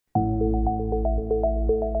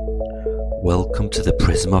Welcome to the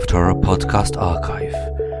Prism of Torah podcast archive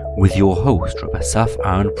with your host, Rabbi Asaf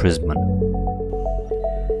Aaron Prisman.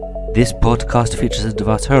 This podcast features a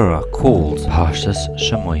Dvar Torah called Parshas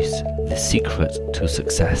Shemos, the secret to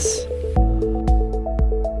success.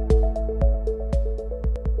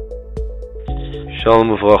 Shalom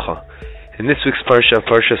Uvracha. In this week's Parsha,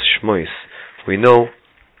 Parshas Shemos, we know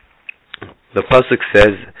the pasuk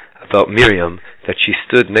says about Miriam that she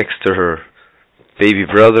stood next to her baby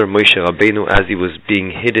brother Moshe Rabbeinu as he was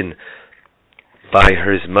being hidden by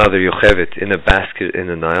his mother Yocheved in a basket in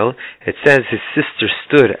the Nile. It says his sister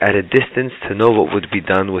stood at a distance to know what would be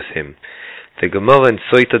done with him. The Gemara in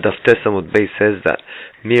Soita Daf Tes Amud Beis says that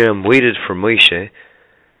Miriam waited for Moshe,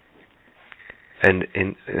 and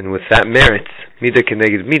with that merit, Mida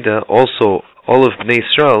Keneged Mida, also all of Bnei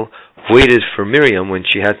Israel waited for Miriam when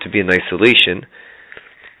she had to be in isolation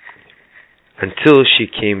until she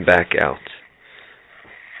came back out.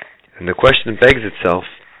 And the question begs itself: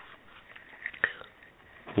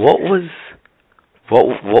 what was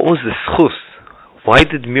the schus? Why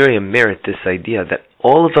did Miriam merit this idea that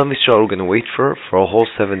all of Am Yisrael were going to wait for her for a whole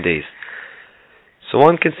 7 days? So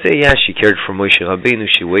one can say, yeah, she cared for Moshe Rabbeinu,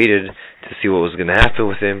 she waited to see what was going to happen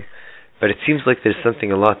with him, but it seems like there's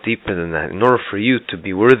something a lot deeper than that. In order for you to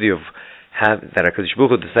be worthy of that HaKadosh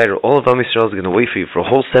Baruch Hu decided all of Am Yisrael is going to wait for you for a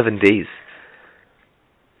whole 7 days,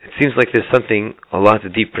 it seems like there's something a lot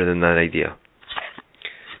deeper than that idea.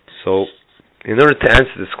 So, in order to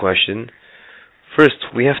answer this question, first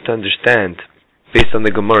we have to understand, based on the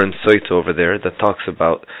Gemara in Soita over there that talks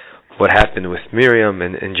about what happened with Miriam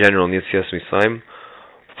and in general in Yetzias Mitzrayim,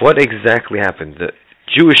 what exactly happened. The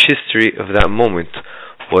Jewish history of that moment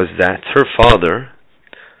was that her father,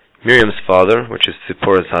 Miriam's father, which is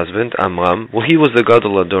Zipporah's husband, Amram, well, he was the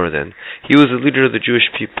Gadol Ador then. He was the leader of the Jewish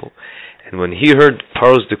people. And when he heard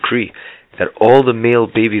Paro's decree that all the male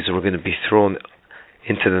babies were going to be thrown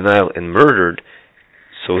into the Nile and murdered,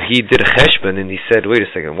 so he did a cheshbon and he said, wait a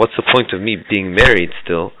second, what's the point of me being married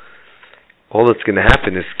still? All that's going to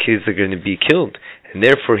happen is kids are going to be killed. And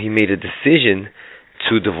therefore he made a decision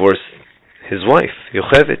to divorce his wife,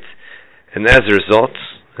 Yocheved. And as a result,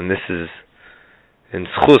 and this is in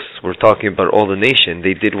Schus, we're talking about all the nation,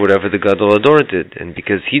 they did whatever the Gadol Ador did. And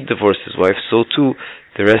because he divorced his wife, so too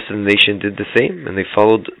the rest of the nation did the same, and they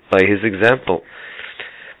followed by his example.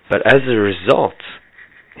 But as a result,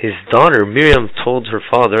 his daughter Miriam told her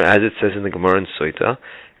father, as it says in the Gemara in Soita,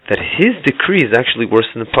 that his decree is actually worse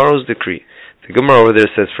than Paro's decree. The Gemara over there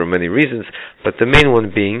says for many reasons, but the main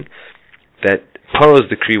one being that Paro's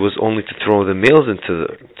decree was only to throw the males into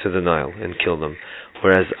the Nile and kill them,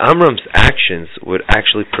 whereas Amram's actions would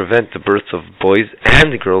actually prevent the birth of boys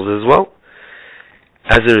and girls as well.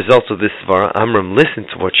 As a result of this svara, Amram listened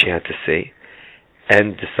to what she had to say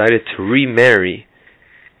and decided to remarry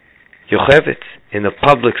Yocheved in a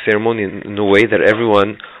public ceremony in a way that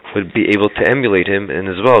everyone would be able to emulate him and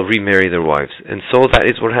as well remarry their wives. And so that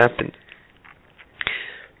is what happened.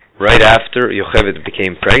 Right after, Yocheved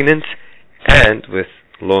became pregnant, and with,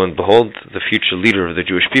 lo and behold, the future leader of the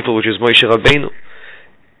Jewish people, which is Moshe Rabbeinu.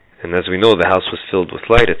 And as we know, the house was filled with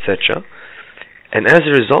light, etc. And as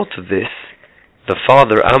a result of this, the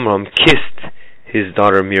father Amram kissed his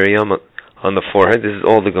daughter Miriam on the forehead. This is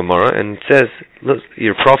all the Gemara, and it says, look,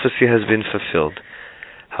 your prophecy has been fulfilled.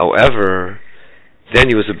 However, then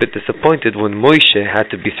he was a bit disappointed when Moshe had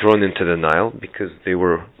to be thrown into the Nile, because they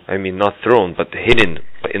were, not thrown, but hidden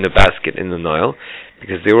in a basket in the Nile,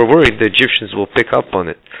 because they were worried the Egyptians will pick up on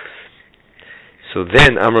it. So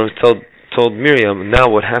then Amram told Miriam, now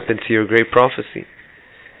what happened to your great prophecy?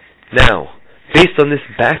 Now, based on this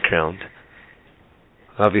background,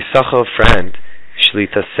 Rav Yisachar Frand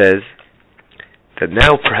Shlita says that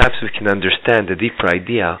now perhaps we can understand the deeper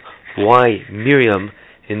idea why Miriam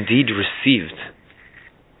indeed received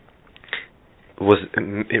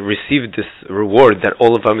this reward that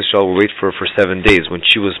all of Am Yisrael will wait for 7 days when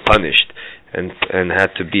she was punished and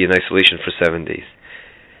had to be in isolation for 7 days.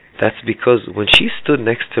 That's because when she stood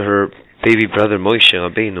next to her baby brother Moshe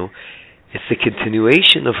Rabbeinu, it's the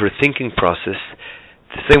continuation of her thinking process,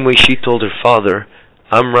 the same way she told her father,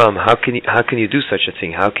 Amram, how can you do such a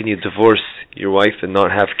thing? How can you divorce your wife and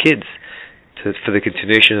not have kids? For the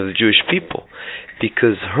continuation of the Jewish people.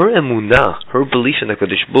 Because her emunah, her belief in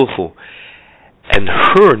HaKadosh Baruch Hu, and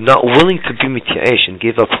her not willing to be mityaesh and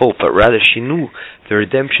give up hope, but rather she knew the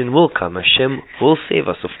redemption will come, Hashem will save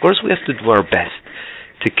us. Of course we have to do our best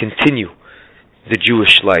to continue the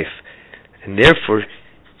Jewish life. And therefore,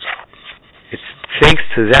 it's thanks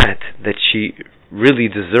to that she really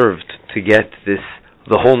deserved to get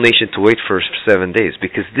the whole nation to wait for 7 days,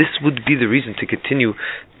 because this would be the reason to continue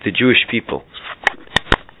the Jewish people.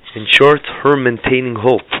 In short, her maintaining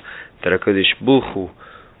hope that HaKadosh Baruch Hu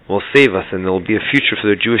will save us and there will be a future for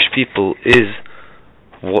the Jewish people is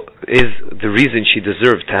the reason she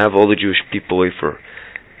deserved to have all the Jewish people wait for her.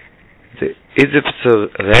 The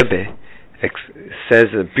Iziptzer Rebbe says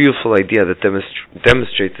a beautiful idea that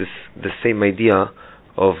demonstrates the same idea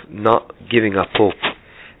of not giving up hope.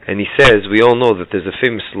 And he says, we all know that there's a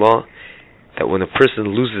famous law that when a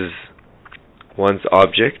person loses one's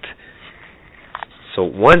object, so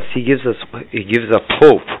once he gives up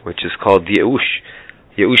hope, which is called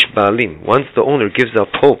Yeush Ba'alim, once the owner gives up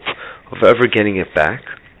hope of ever getting it back,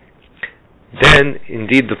 then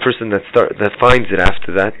indeed the person that finds it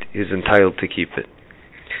after that is entitled to keep it.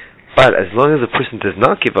 But as long as the person does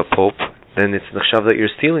not give up hope, then it's nachshav that you're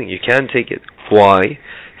stealing. You can't take it. Why?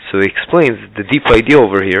 So he explains the deep idea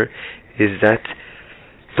over here is that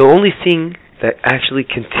the only thing that actually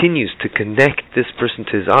continues to connect this person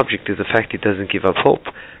to his object is the fact he doesn't give up hope.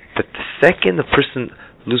 But the second the person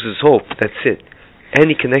loses hope, that's it.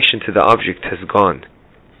 Any connection to the object has gone.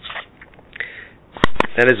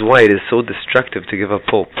 That is why it is so destructive to give up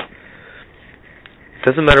hope. It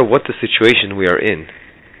doesn't matter what the situation we are in.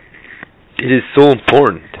 It is so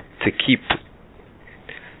important to keep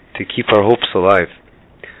our hopes alive.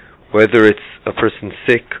 Whether it's a person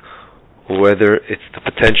sick or whether it's the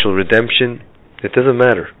potential redemption, it doesn't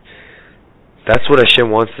matter. That's what Hashem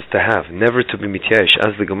wants us to have, never to be mityash.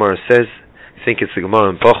 As the Gemara says, I think it's the Gemara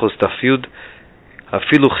in Brachos Daf Yud,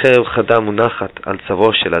 Afilu cherev chada munachat al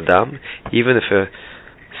tzavo shel adam, even if a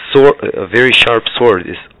very sharp sword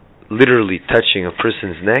is literally touching a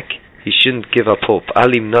person's neck, he shouldn't give up hope.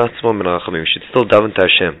 Alim na'atzmo min rachamim, he should still daven to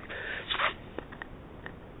Hashem.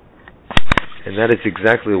 And that is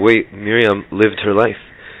exactly the way Miriam lived her life.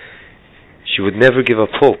 She would never give up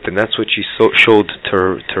hope, and that's what she showed to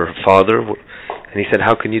her father. And he said,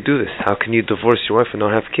 how can you do this? How can you divorce your wife and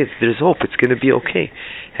not have kids? There's hope, it's going to be okay.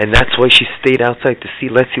 And that's why she stayed outside to see,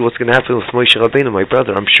 let's see what's going to happen with Moshe Rabbeinu, my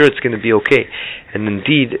brother. I'm sure it's going to be okay. And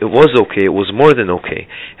indeed, it was okay, it was more than okay.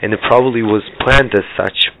 And it probably was planned as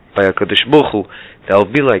such by HaKadosh Baruch Hu that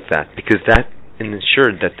will be like that, because that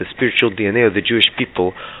ensured that the spiritual DNA of the Jewish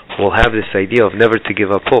people will have this idea of never to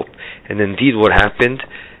give up hope. And indeed what happened,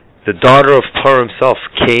 the daughter of Paro himself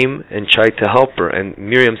came and tried to help her, and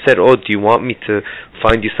Miriam said, oh, do you want me to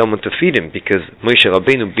find you someone to feed him? Because Moshe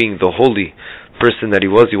Rabbeinu, being the holy person that he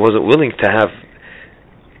wasn't willing to have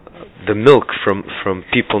the milk from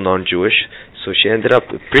people non-Jewish, so she ended up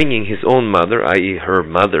bringing his own mother, i.e. her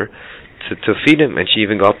mother, to feed him, and she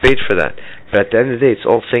even got paid for that. But at the end of the day, it's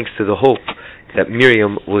all thanks to the hope that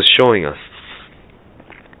Miriam was showing us.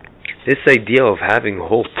 This idea of having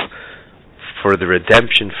hope for the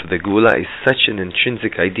redemption, for the Geula, is such an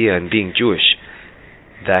intrinsic idea in being Jewish,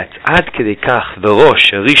 that Ad Kedei Kach, the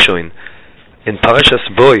Rosh, Rishon, in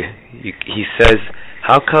Parshas Boy, he says,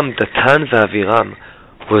 how come Datan v'Aviram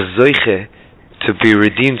was Zoiche to be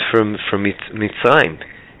redeemed from Mitzrayim?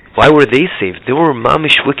 Why were they saved? They were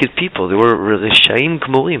mamish wicked people. They were Rishayim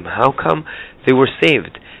Gmorim. How come they were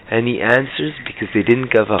saved? And he answers, because they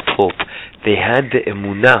didn't give up hope. They had the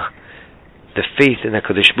emunah, the faith in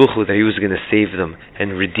HaKadosh Baruch Hu that he was going to save them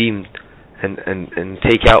and redeem and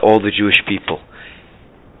take out all the Jewish people.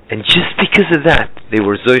 And just because of that, they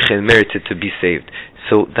were zoiche and merited to be saved.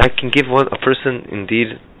 So that can give a person,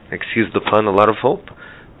 indeed, excuse the pun, a lot of hope.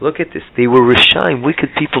 Look at this. They were Rishayim,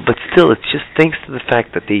 wicked people, but still, it's just thanks to the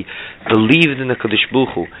fact that they believed in HaKadosh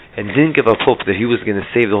Baruch Hu and didn't give up hope that he was going to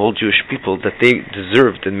save the whole Jewish people, that they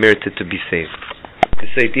deserved and merited to be saved.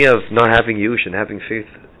 This idea of not having Yush and having faith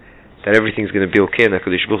that everything's going to be okay and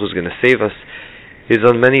HaKadosh Baruch Hu is going to save us is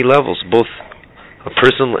on many levels, both a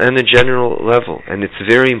personal and a general level, and it's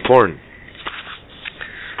very important.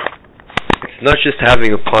 It's not just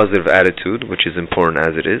having a positive attitude, which is important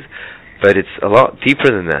as it is, but it's a lot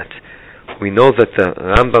deeper than that. We know that the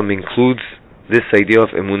Rambam includes this idea of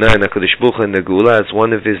Emunah and HaKadosh Baruch Hu and the Geula as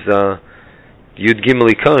one of his Yud Gimel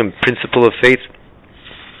Ikarim, principle of faith.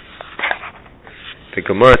 The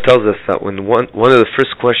Gemara tells us that when one of the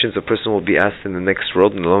first questions a person will be asked in the next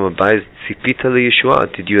world, in the Olam Haba, is Tzipita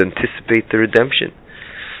Yeshua, did you anticipate the redemption?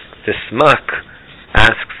 The Smak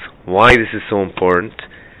asks why this is so important,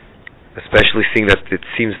 especially seeing that it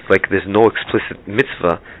seems like there's no explicit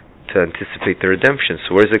mitzvah to anticipate the redemption.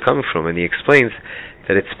 So where is it coming from? And he explains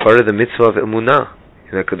that it's part of the mitzvah of emunah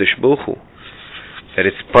in HaKadosh Baruch Hu. That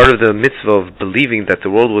it's part of the mitzvah of believing that the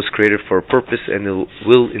world was created for a purpose and it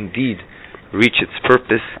will indeed reach its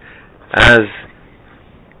purpose, as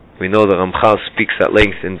we know the Ramchal speaks at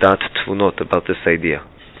length in Dat Tfunot about this idea.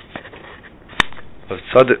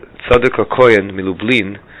 Tzadok HaKohen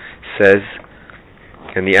Milublin says,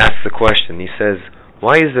 and he asks the question, he says,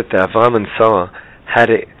 Why is it that Avraham and Sarah had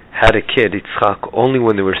a kid, Yitzchak, only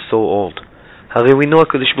when they were so old? However, we know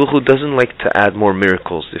HaKadosh Baruch Hu doesn't like to add more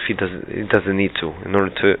miracles if he doesn't need to, in order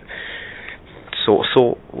to.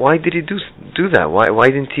 So why did he do that? Why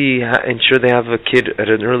didn't he ensure they have a kid at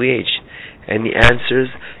an early age? And the answer is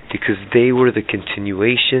because they were the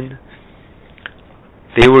continuation.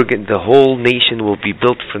 The whole nation will be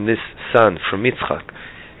built from this son, from Yitzchak,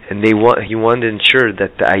 and he wanted to ensure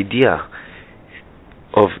that the idea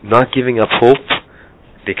of not giving up hope.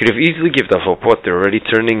 They could have easily given up hope. What, they're already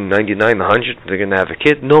turning 99, 100, they're going to have a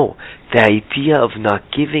kid? No. The idea of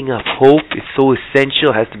not giving up hope is so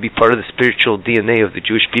essential, has to be part of the spiritual DNA of the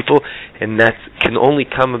Jewish people, and that can only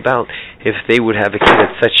come about if they would have a kid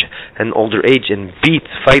at such an older age and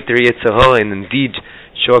fight their Yetzer Hara, and indeed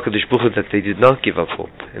show HaKadosh Baruch Hu that they did not give up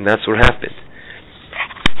hope. And that's what happened.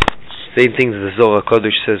 Same thing the Zohar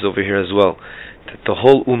HaKadosh says over here as well, that the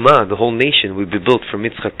whole Ummah, the whole nation, will be built from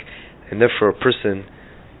Yitzchak, and therefore a person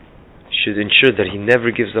should ensure that he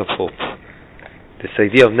never gives up hope. This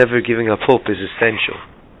idea of never giving up hope is essential.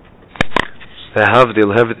 I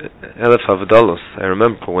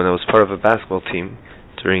remember when I was part of a basketball team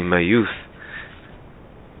during my youth,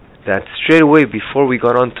 that straight away before we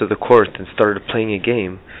got onto the court and started playing a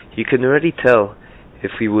game, you could already tell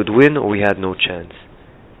if we would win or we had no chance.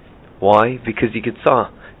 Why? Because you could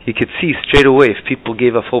see straight away if people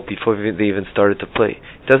gave up hope before they even started to play.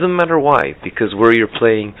 It doesn't matter why, because where you're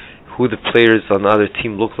playing, who the players on the other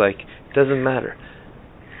team look like, it doesn't matter.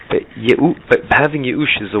 But having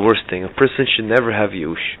Yeush is the worst thing. A person should never have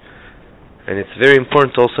Yeush. And it's very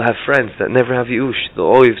important to also have friends that never have Yeush. They'll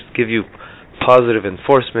always give you positive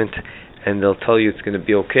enforcement, and they'll tell you it's going to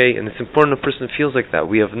be okay. And it's important a person feels like that.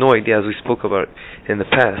 We have no idea, as we spoke about in the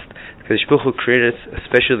past, because Baruch Hu created,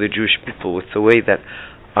 especially the Jewish people, with the way that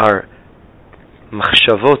our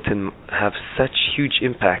machshavot have such huge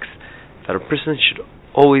impacts that a person should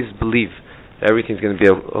always believe that everything's going to be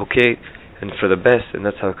okay and for the best, and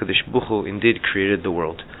that's how HaKadosh Baruch Hu indeed created the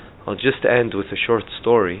world. I'll just end with a short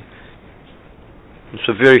story. It's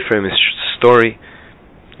a very famous story,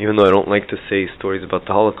 even though I don't like to say stories about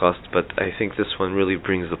the Holocaust, but I think this one really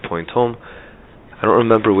brings the point home. I don't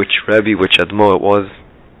remember which Rebbe, which Admo it was.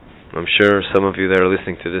 I'm sure some of you that are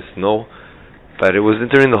listening to this know, but it was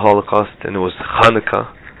during the Holocaust, and it was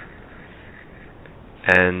Hanukkah,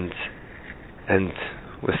 and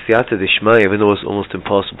with Siyata Dishmaya, even though it was almost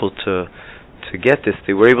impossible to get this,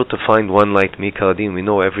 they were able to find one light, Mikadin. We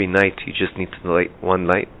know every night you just need to light one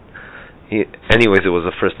light. Anyways, it was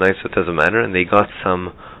the first night, so it doesn't matter. And they got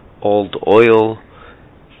some old oil,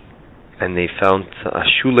 and they found a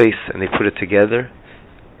shoelace, and they put it together.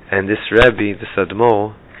 And this Rebbe, this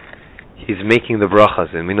Admo, he's making the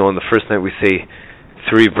brachas. And we know on the first night we say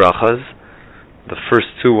 3 brachas. The first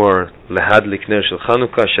 2 are Lehadlik Ner Shel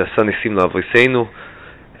Chanukah, She'asa Nisim La'avoseinu,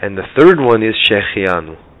 and the third one is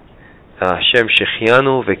Shechianu. Hashem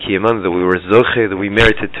Shechianu V'Kiyemanu, that we were Zoche, that we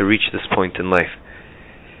merited to reach this point in life.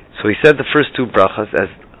 So he said the first 2 brachas, as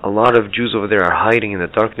a lot of Jews over there are hiding in the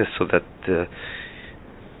darkness so that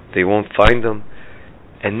they won't find them.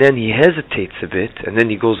 And then he hesitates a bit, and then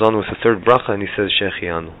he goes on with the third bracha, and he says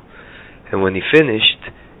Shechianu. And when he finished,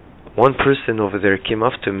 one person over there came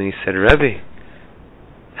up to him and he said, Rebbe,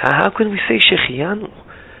 how can we say Shechianu?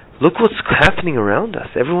 Look what's happening around us.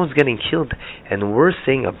 Everyone's getting killed, and we're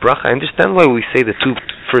saying a bracha. I understand why we say the 2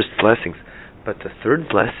 first blessings, but the third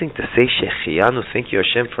blessing, to say Shechianu, thank you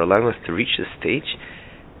Hashem for allowing us to reach this stage,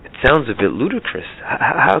 it sounds a bit ludicrous.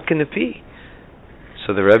 How can it be?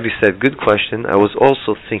 So the Rebbe said, good question. I was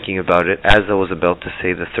also thinking about it as I was about to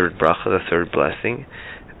say the third bracha, the third blessing.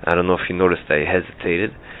 I don't know if you noticed I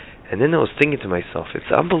hesitated. And then I was thinking to myself,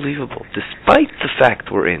 it's unbelievable. Despite the fact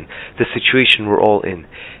we're in, the situation we're all in,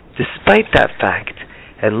 despite that fact,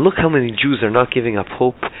 and look how many Jews are not giving up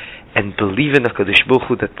hope and believe in HaKadosh Baruch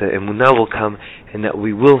Hu that the Emunah will come and that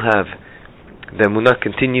we will have, the Emunah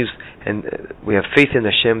continues, and we have faith in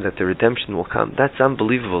Hashem that the redemption will come. That's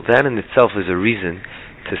unbelievable. That in itself is a reason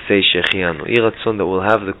to say Shechianu. Iratzon, that we'll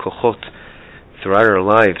have the kochot throughout our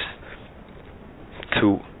lives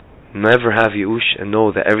to never have Yeush and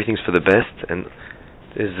know that everything's for the best, and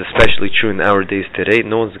this is especially true in our days today.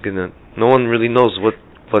 No one really knows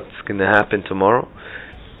what's gonna happen tomorrow,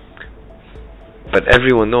 but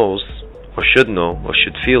everyone knows, or should know, or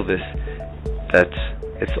should feel this, that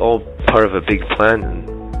it's all part of a big plan, and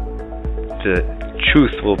the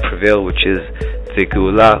truth will prevail, which is the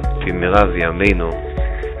Geula B'mira V'yameinu.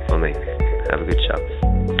 Amen. Have a good Shabbos.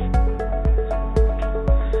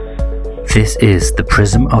 This is the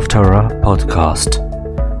Prism of Torah podcast.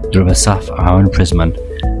 Rabbi Asaf Aaron Prisman.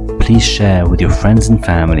 Please share with your friends and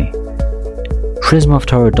family.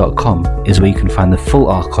 prismoftorah.com is where you can find the full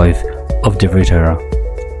archive of Divrei Torah.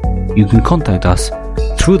 You can contact us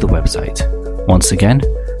through the website. Once again,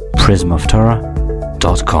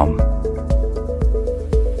 prismoftorah.com.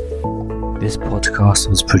 This podcast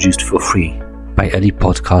was produced for free by Eli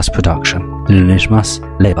Podcast Production. L'Nishmas,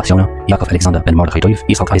 Le'Bas Yona, Yaakov Alexander ben Mordechai Toiv,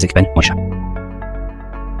 Yitzchak Isaac ben Moshe.